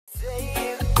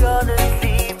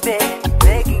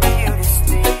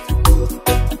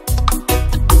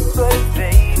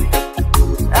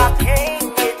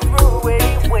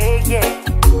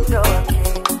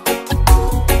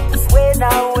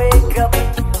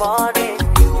morning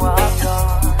you are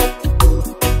gone.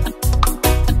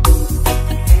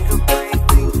 Little brain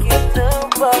thinking of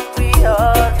what we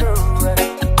are doing.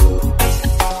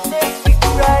 Let's be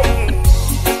crying.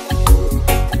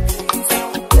 Please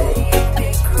don't make me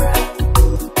cry.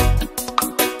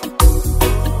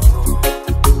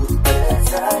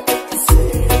 'Cause I can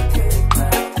say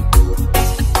goodbye.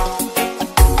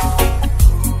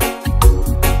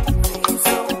 Please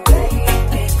don't make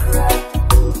me cry.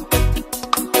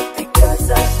 Because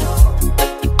I know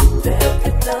there'll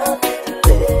be nothing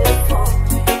left for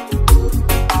me.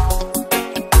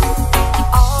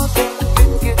 All the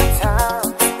good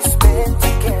times we spent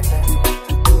together.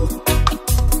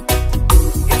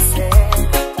 You said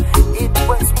it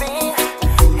was me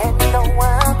and no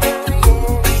other,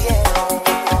 yeah.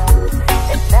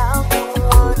 And now you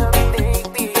wanna make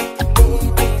me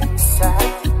live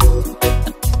inside.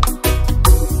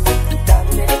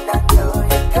 Darling, I know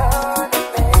you're gonna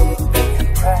make me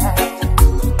cry.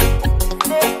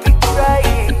 Let me cry.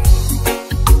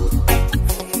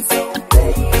 Please don't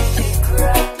make me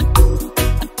cry.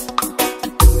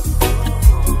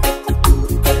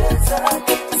 'Cause I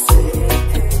can say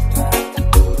goodbye.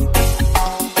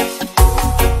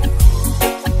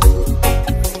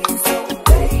 Please don't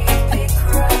make me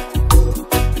cry.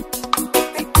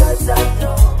 Because I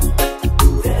know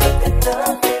there'll be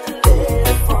nothing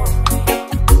left for me.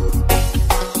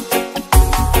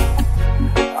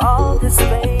 All this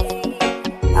pain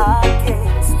I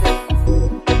can't stay.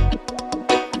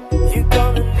 You're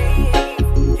gonna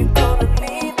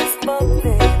leave this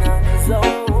bubbling on its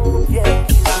own, yeah,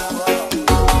 you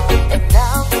are. And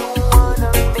now you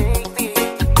wanna make me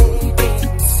live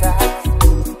inside.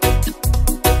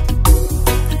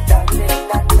 Darling,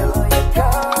 I know you're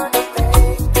gonna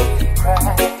make me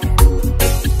cry.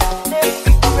 Let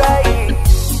me cry.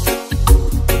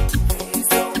 Please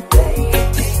don't make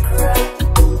me cry.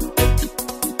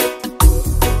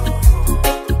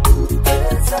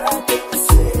 'Cause I can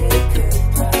say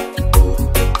goodbye.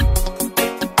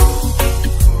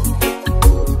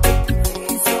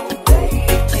 Please don't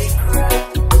make me cry.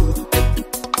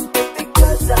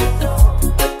 Because I know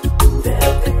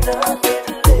there'll be nothing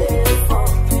left for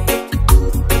me.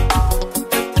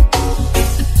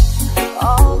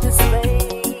 All this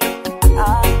pain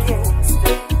I can't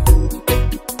stay.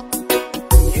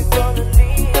 You're gonna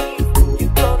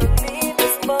leave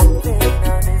this bubbling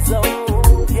on its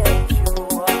own, yeah, you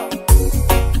are.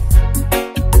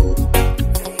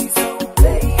 Please don't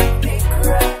make me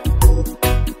cry.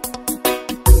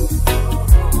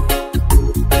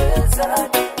 'Cause I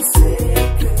can say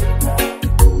goodbye.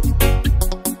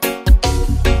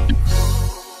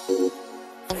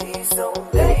 Please don't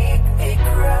make me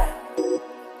cry.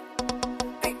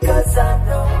 Because I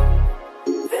know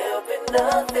there'll be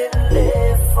nothing left